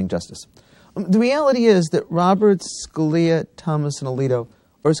one swing justice. The reality is that Roberts, Scalia, Thomas, and Alito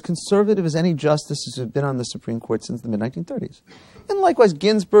are as conservative as any justices who have been on the Supreme Court since the mid-1930s. And likewise,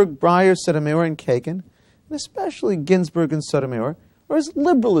 Ginsburg, Breyer, Sotomayor, and Kagan, and especially Ginsburg and Sotomayor, are as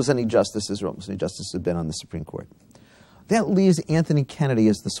liberal as any justices or almost any justices who have been on the Supreme Court. That leaves Anthony Kennedy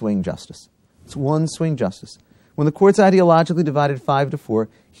as the swing justice. It's one swing justice. When the court's ideologically divided 5-4,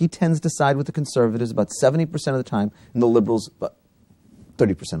 he tends to side with the conservatives about 70% of the time and the liberals about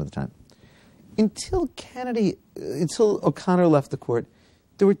 30% of the time. Until O'Connor left the court,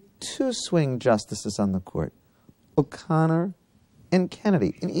 there were 2 swing justices on the court, O'Connor and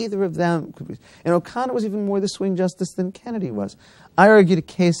Kennedy, and either of them could be. And O'Connor was even more the swing justice than Kennedy was. I argued a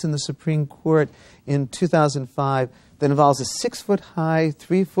case in the Supreme Court in 2005 that involves a 6-foot-high,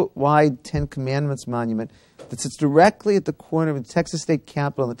 3-foot-wide Ten Commandments monument that sits directly at the corner of the Texas State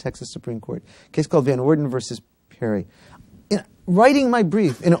Capitol and the Texas Supreme Court. A case called Van Orden versus Perry. In writing my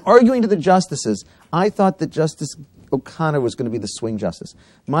brief, in arguing to the justices, I thought that Justice O'Connor was going to be the swing justice.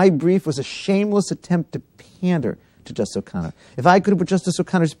 My brief was a shameless attempt to pander to Justice O'Connor. If I could have put Justice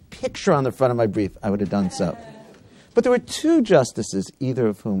O'Connor's picture on the front of my brief, I would have done so. But there were two justices, either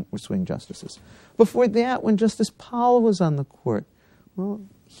of whom were swing justices. Before that, when Justice Powell was on the court, well,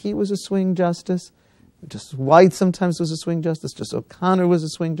 he was a swing justice. Justice White sometimes was a swing justice. Justice O'Connor was a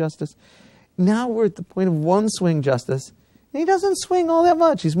swing justice. Now we're at the point of one swing justice, and he doesn't swing all that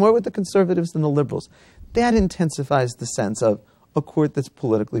much. He's more with the conservatives than the liberals. That intensifies the sense of a court that's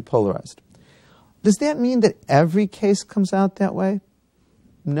politically polarized. Does that mean that every case comes out that way?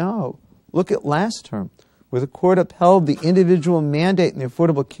 No. Look at last term, where the court upheld the individual mandate in the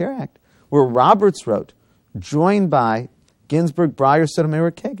Affordable Care Act, where Roberts wrote, joined by Ginsburg, Breyer,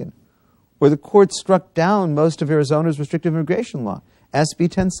 Sotomayor, Kagan, where the court struck down most of Arizona's restrictive immigration law, SB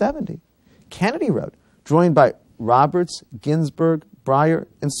 1070. Kennedy wrote, joined by Roberts, Ginsburg, Breyer,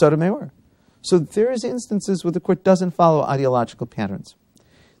 and Sotomayor. So there is instances where the court doesn't follow ideological patterns.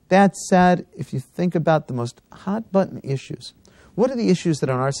 That said, if you think about the most hot-button issues, what are the issues that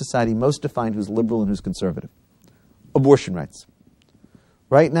are in our society most define who's liberal and who's conservative? Abortion rights.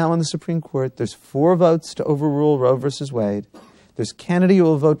 Right now in the Supreme Court, there's 4 votes to overrule Roe versus Wade. There's Kennedy who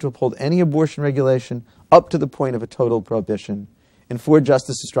will vote to uphold any abortion regulation up to the point of a total prohibition, and 4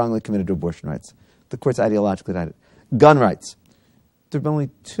 justices strongly committed to abortion rights. The court's ideologically divided. Gun rights. There have been only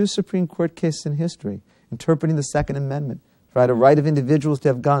 2 Supreme Court cases in history interpreting the Second Amendment to provide a right of individuals to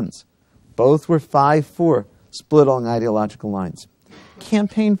have guns. Both were 5-4, split along ideological lines.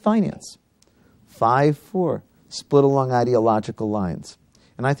 Campaign finance. 5-4, split along ideological lines.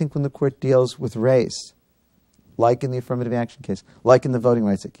 And I think when the court deals with race, like in the affirmative action case, like in the voting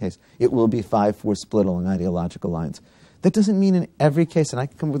rights case, it will be 5-4 split along ideological lines. That doesn't mean in every case, and I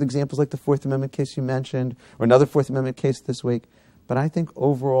can come up with examples like the Fourth Amendment case you mentioned, or another Fourth Amendment case this week, but I think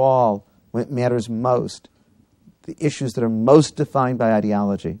overall, when it matters most, the issues that are most defined by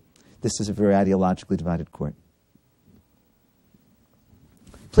ideology, this is a very ideologically divided court.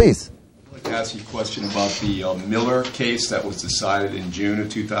 Please. I'd like to ask you a question about the Miller case that was decided in June of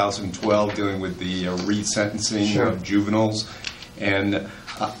 2012 dealing with the resentencing of juveniles. And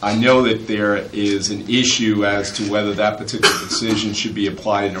I know that there is an issue as to whether that particular decision should be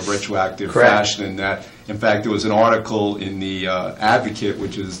applied in a retroactive fashion, and that, in fact, there was an article in the Advocate,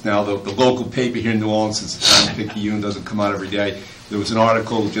 which is now the local paper here in New Orleans, since the time Picayune doesn't come out every day. There was an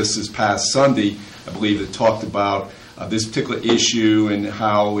article just this past Sunday, I believe, that talked about this particular issue and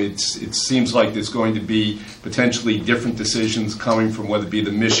how it seems like there's going to be potentially different decisions coming from whether it be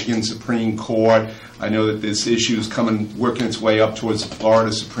the Michigan Supreme Court. I know that this issue is working its way up towards the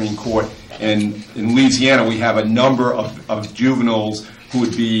Florida Supreme Court. And in Louisiana, we have a number of juveniles who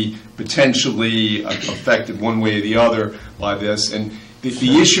would be potentially affected one way or the other by this. And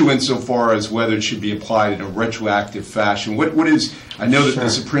the issue insofar as whether it should be applied in a retroactive fashion, what is, I know that the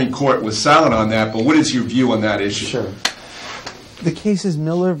Supreme Court was silent on that, but what is your view on that issue? Sure. The case is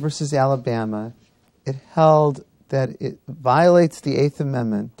Miller versus Alabama. It held that it violates the Eighth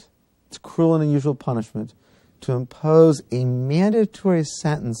Amendment, it's cruel and unusual punishment, to impose a mandatory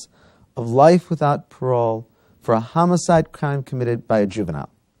sentence of life without parole for a homicide crime committed by a juvenile.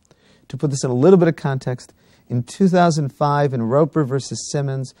 To put this in a little bit of context, in 2005, in Roper versus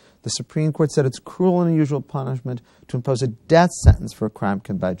Simmons, the Supreme Court said it's cruel and unusual punishment to impose a death sentence for a crime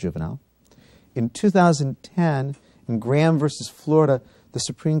committed by a juvenile. In 2010, in Graham versus Florida, the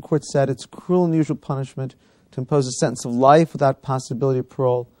Supreme Court said it's cruel and unusual punishment to impose a sentence of life without possibility of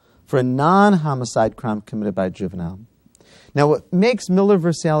parole for a non-homicide crime committed by a juvenile. Now, what makes Miller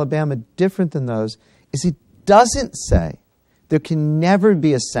versus Alabama different than those is it doesn't say there can never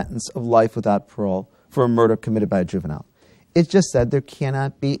be a sentence of life without parole for a murder committed by a juvenile. It just said there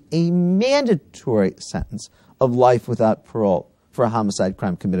cannot be a mandatory sentence of life without parole for a homicide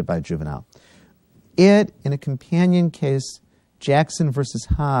crime committed by a juvenile. It, in a companion case, Jackson versus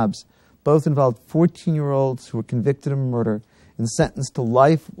Hobbs, both involved 14-year-olds who were convicted of murder and sentenced to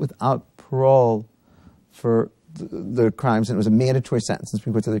life without parole for the crimes, and it was a mandatory sentence. The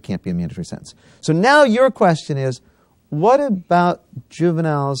Supreme Court said there can't be a mandatory sentence. So now your question is, what about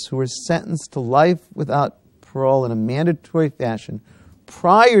juveniles who were sentenced to life without parole in a mandatory fashion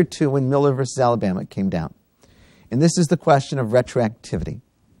prior to when Miller versus Alabama came down? And this is the question of retroactivity.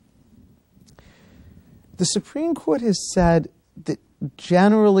 The Supreme Court has said that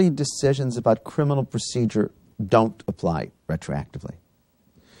generally decisions about criminal procedure don't apply retroactively.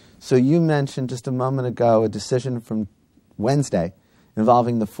 So you mentioned just a moment ago a decision from Wednesday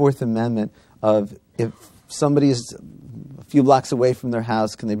involving the Fourth Amendment of if somebody is a few blocks away from their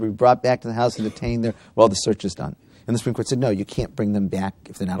house, can they be brought back to the house and detained there while the search is done? And the Supreme Court said, no, you can't bring them back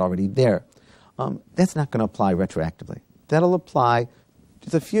if they're not already there. That's not going to apply retroactively. That'll apply to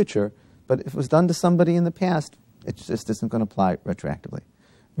the future, but if it was done to somebody in the past, it just isn't going to apply retroactively.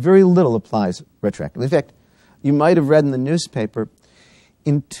 Very little applies retroactively. In fact, you might have read in the newspaper,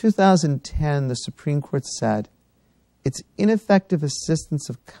 in 2010, the Supreme Court said it's ineffective assistance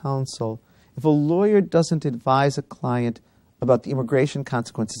of counsel if a lawyer doesn't advise a client about the immigration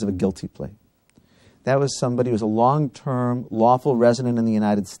consequences of a guilty plea. That was somebody who was a long-term lawful resident in the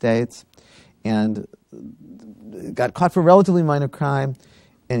United States and got caught for a relatively minor crime,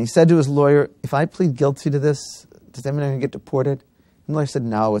 and he said to his lawyer, if I plead guilty to this, does that mean I'm going to get deported? And the lawyer said,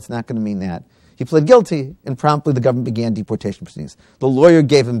 no, it's not going to mean that. He pled guilty, and promptly the government began deportation proceedings. The lawyer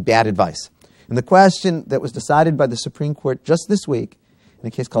gave him bad advice. And the question that was decided by the Supreme Court just this week, in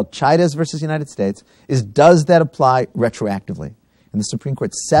a case called Chaidez versus United States, is does that apply retroactively? And the Supreme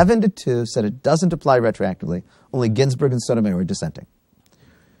Court 7-2 said it doesn't apply retroactively. Only Ginsburg and Sotomayor are dissenting.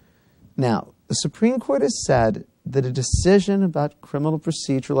 Now, the Supreme Court has said that a decision about criminal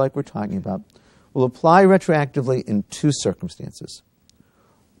procedure like we're talking about will apply retroactively in two circumstances.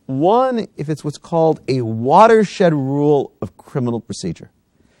 One, if it's what's called a watershed rule of criminal procedure.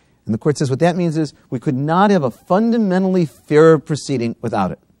 And the court says what that means is we could not have a fundamentally fairer proceeding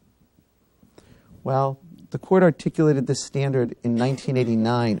without it. Well, the court articulated this standard in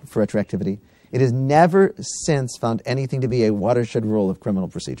 1989 for retroactivity. It has never since found anything to be a watershed rule of criminal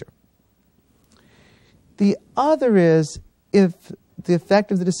procedure. The other is if the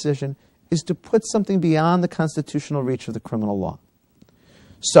effect of the decision is to put something beyond the constitutional reach of the criminal law.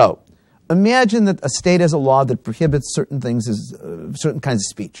 So, imagine that a state has a law that prohibits certain things, certain kinds of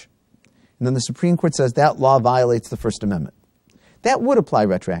speech. And then the Supreme Court says that law violates the First Amendment. That would apply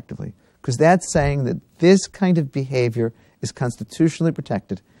retroactively, because that's saying that this kind of behavior is constitutionally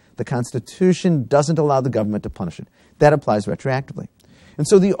protected. The Constitution doesn't allow the government to punish it. That applies retroactively. And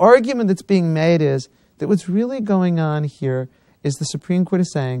so the argument that's being made is that what's really going on here is the Supreme Court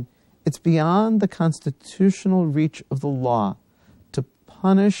is saying it's beyond the constitutional reach of the law to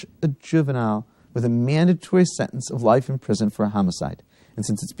punish a juvenile with a mandatory sentence of life in prison for a homicide. And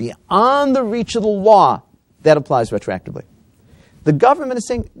since it's beyond the reach of the law, that applies retroactively. The government is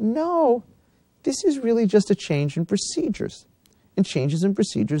saying, no, this is really just a change in procedures. And changes in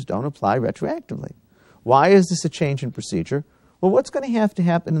procedures don't apply retroactively. Why is this a change in procedure? Well, what's going to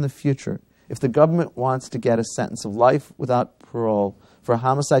happen in the future if the government wants to get a sentence of life without parole for a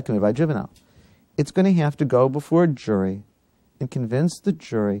homicide committed by a juvenile? It's going to have to go before a jury and convince the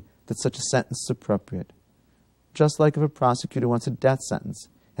jury that such a sentence is appropriate. Just like if a prosecutor wants a death sentence,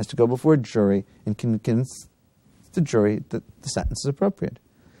 has to go before a jury and convince the jury that the sentence is appropriate.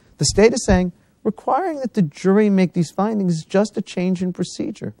 The state is saying requiring that the jury make these findings is just a change in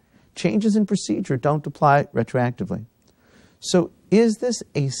procedure. Changes in procedure don't apply retroactively. So is this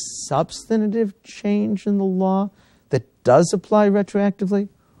a substantive change in the law that does apply retroactively,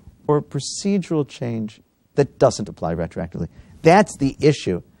 or a procedural change that doesn't apply retroactively? That's the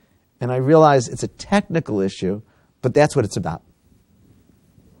issue. And I realize it's a technical issue, but that's what it's about.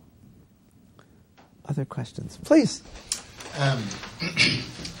 Other questions? Please. I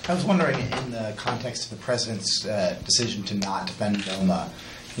was wondering, in the context of the president's decision to not defend DOMA,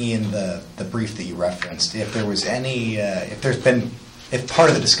 in the brief that you referenced, if there was any, if part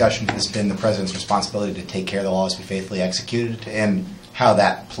of the discussion has been the president's responsibility to take care of the laws be faithfully executed, and how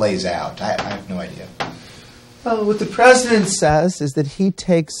that plays out, I have no idea. Well, what the president says is that he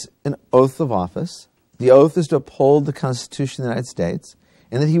takes an oath of office. The oath is to uphold the Constitution of the United States,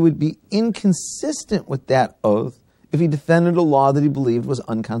 and that he would be inconsistent with that oath if he defended a law that he believed was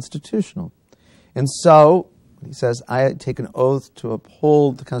unconstitutional. And so, he says, I take an oath to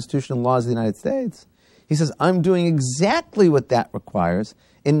uphold the Constitution and laws of the United States. He says, I'm doing exactly what that requires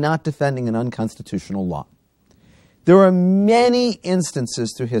in not defending an unconstitutional law. There are many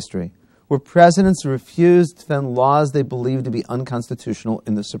instances through history where presidents refused to defend laws they believed to be unconstitutional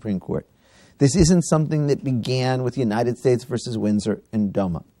in the Supreme Court. This isn't something that began with United States versus Windsor and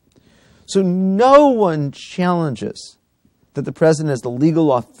DOMA. So no one challenges that the president has the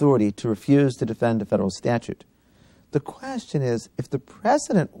legal authority to refuse to defend a federal statute. The question is, if the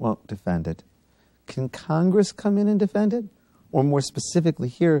president won't defend it, can Congress come in and defend it? Or more specifically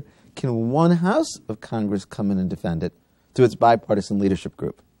here, can one house of Congress come in and defend it through its bipartisan leadership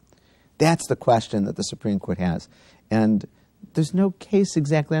group? That's the question that the Supreme Court has. And there's no case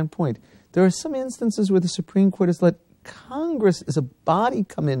exactly on point. There are some instances where the Supreme Court has let Congress as a body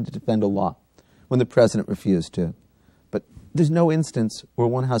come in to defend a law when the president refused to. But there's no instance where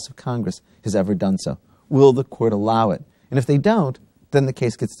one house of Congress has ever done so. Will the court allow it? And if they don't, then the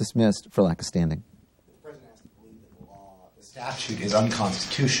case gets dismissed for lack of standing. The president has to believe that the law, the statute is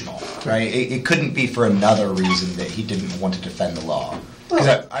unconstitutional, right? It couldn't be for another reason that he didn't want to defend the law. Because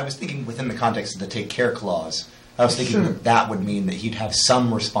I was thinking within the context of the take care clause, I was thinking that that would mean that he'd have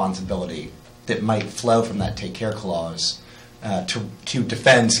some responsibility that might flow from that take care clause to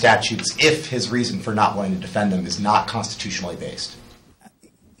defend statutes if his reason for not wanting to defend them is not constitutionally based.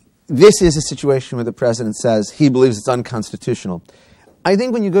 This is a situation where the president says he believes it's unconstitutional. I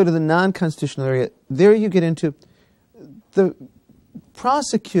think when you go to the non-constitutional area, there you get into the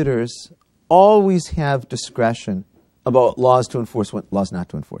prosecutors always have discretion about laws to enforce, what laws not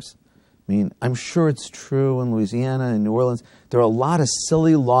to enforce. I mean, I'm sure it's true in Louisiana and New Orleans. There are a lot of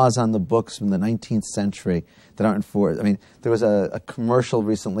silly laws on the books from the 19th century that aren't enforced. I mean, there was a commercial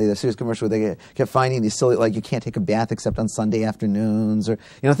recently, a serious commercial where they kept finding these silly, like you can't take a bath except on Sunday afternoons, or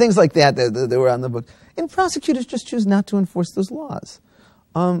things like that that were on the book. And prosecutors just choose not to enforce those laws.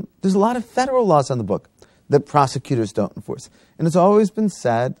 There's a lot of federal laws on the book that prosecutors don't enforce. And it's always been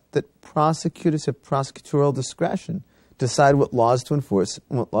said that prosecutors have prosecutorial discretion to decide what laws to enforce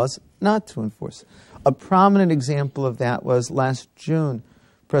and what laws not to enforce. A prominent example of that was last June,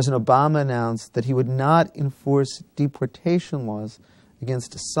 President Obama announced that he would not enforce deportation laws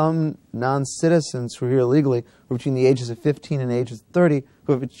against some non-citizens who are here illegally, who are between the ages of 15 and ages of 30,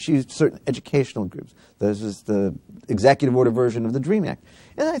 who have achieved certain educational groups. This is the executive order version of the DREAM Act.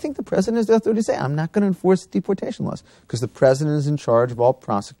 And I think the president has the authority to say, I'm not going to enforce deportation laws, because the president is in charge of all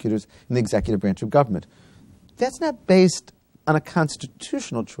prosecutors in the executive branch of government. That's not based on a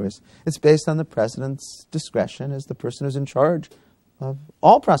constitutional choice. It's based on the president's discretion as the person who's in charge of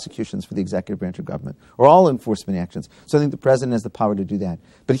all prosecutions for the executive branch of government, or all enforcement actions. So I think the president has the power to do that.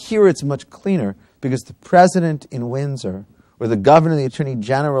 But here it's much cleaner, because the president in Windsor, or the governor and the attorney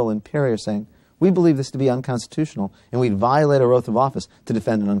general in Perry are saying, we believe this to be unconstitutional, and we'd violate our oath of office to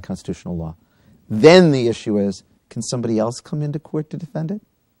defend an unconstitutional law. Then the issue is, can somebody else come into court to defend it?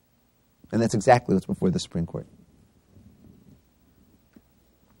 And that's exactly what's before the Supreme Court.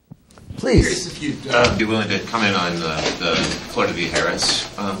 Please. If you'd be willing to comment on the Florida v. Harris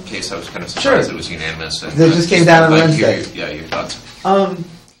case. I was kind of surprised it was unanimous. And, it just came down on Wednesday. Your thoughts.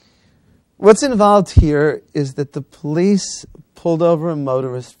 What's involved here is that the police pulled over a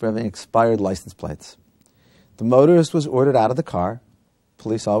motorist for having expired license plates. The motorist was ordered out of the car.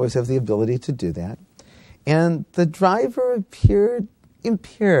 Police always have the ability to do that. And the driver appeared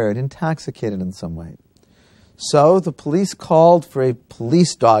impaired, intoxicated in some way. So the police called for a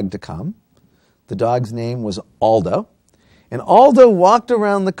police dog to come. The dog's name was Aldo. And Aldo walked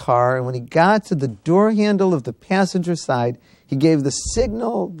around the car, and when he got to the door handle of the passenger side, he gave the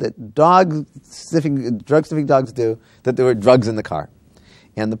signal that drug-sniffing dogs do, that there were drugs in the car.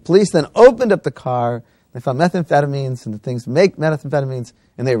 And the police then opened up the car, they found methamphetamines and the things to make methamphetamines,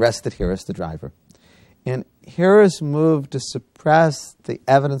 and they arrested Harris, the driver. And Harris moved to suppress the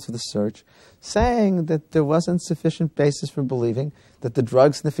evidence of the search, saying that there wasn't sufficient basis for believing that the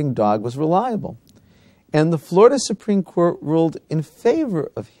drug-sniffing dog was reliable. And the Florida Supreme Court ruled in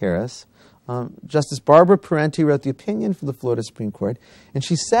favor of Harris. Justice Barbara Parenti wrote the opinion for the Florida Supreme Court, and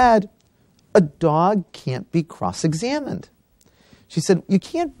she said, a dog can't be cross-examined. She said, you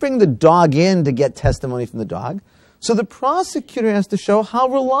can't bring the dog in to get testimony from the dog, so the prosecutor has to show how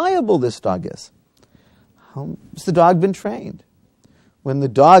reliable this dog is. How has the dog been trained? When the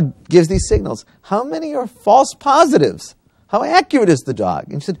dog gives these signals, how many are false positives? How accurate is the dog?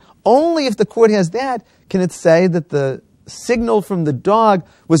 And she said, only if the court has that can it say that the signal from the dog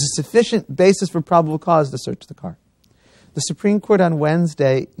was a sufficient basis for probable cause to search the car. The Supreme Court on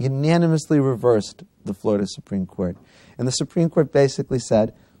Wednesday unanimously reversed the Florida Supreme Court. And the Supreme Court basically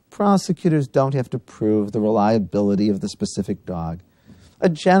said, prosecutors don't have to prove the reliability of the specific dog. A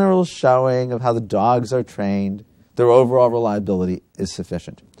general showing of how the dogs are trained, their overall reliability is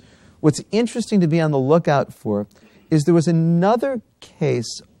sufficient. What's interesting to be on the lookout for is there was another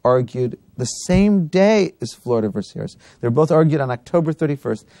case argued the same day as Florida versus Harris. They were both argued on October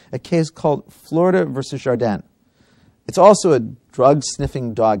 31st, a case called Florida versus Jardin. It's also a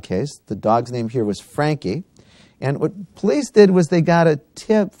drug-sniffing dog case. The dog's name here was Frankie. And what police did was they got a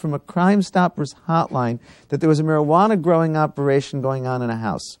tip from a Crime Stoppers hotline that there was a marijuana growing operation going on in a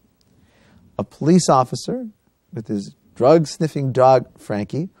house. A police officer with his drug-sniffing dog,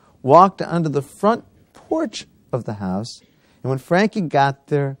 Frankie, walked onto the front porch of the house. And when Frankie got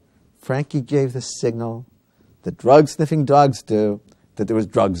there, Frankie gave the signal that drug-sniffing dogs do, that there was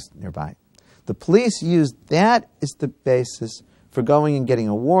drugs nearby. The police used that as the basis for going and getting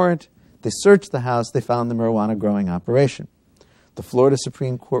a warrant. They searched the house. They found the marijuana growing operation. The Florida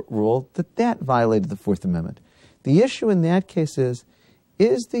Supreme Court ruled that that violated the Fourth Amendment. The issue in that case is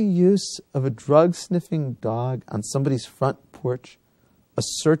the use of a drug-sniffing dog on somebody's front porch a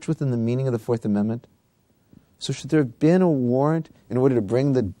search within the meaning of the Fourth Amendment? So should there have been a warrant in order to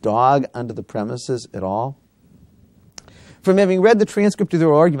bring the dog onto the premises at all? From having read the transcript of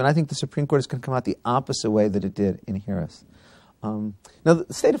their argument, I think the Supreme Court is going to come out the opposite way that it did in Harris. Now, the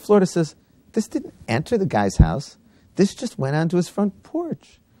state of Florida says this didn't enter the guy's house. This just went onto his front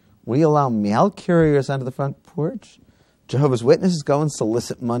porch. We allow mail carriers onto the front porch. Jehovah's Witnesses go and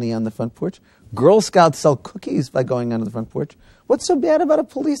solicit money on the front porch. Girl Scouts sell cookies by going onto the front porch. What's so bad about a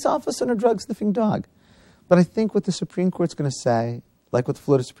police officer and a drug-sniffing dog? But I think what the Supreme Court's going to say, like what the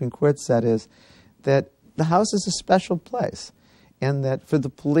Florida Supreme Court said, is that the house is a special place, and that for the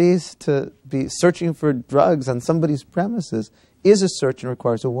police to be searching for drugs on somebody's premises is a search and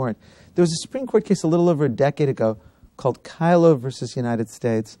requires a warrant. There was a Supreme Court case a little over a decade ago called Kylo versus United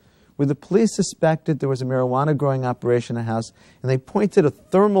States, where the police suspected there was a marijuana growing operation in the house, and they pointed a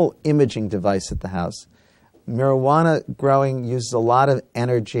thermal imaging device at the house. Marijuana growing uses a lot of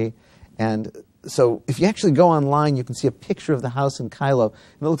energy, and so if you actually go online, you can see a picture of the house in Kylo,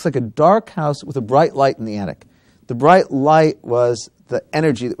 and it looks like a dark house with a bright light in the attic. The bright light was the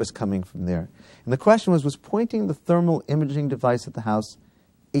energy that was coming from there. And the question was pointing the thermal imaging device at the house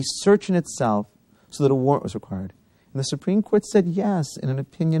a search in itself so that a warrant was required? And the Supreme Court said yes in an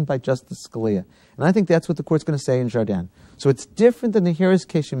opinion by Justice Scalia. And I think that's what the Court's going to say in Jardin. So it's different than the Harris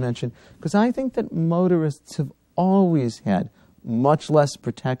case you mentioned, because I think that motorists have always had much less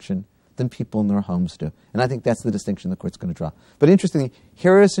protection than people in their homes do. And I think that's the distinction the Court's going to draw. But interestingly,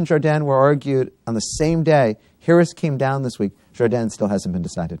 Harris and Jardin were argued on the same day. Harris came down this week. Jardin still hasn't been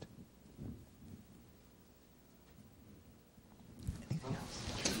decided.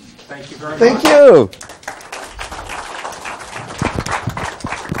 Thank you very much. Thank you.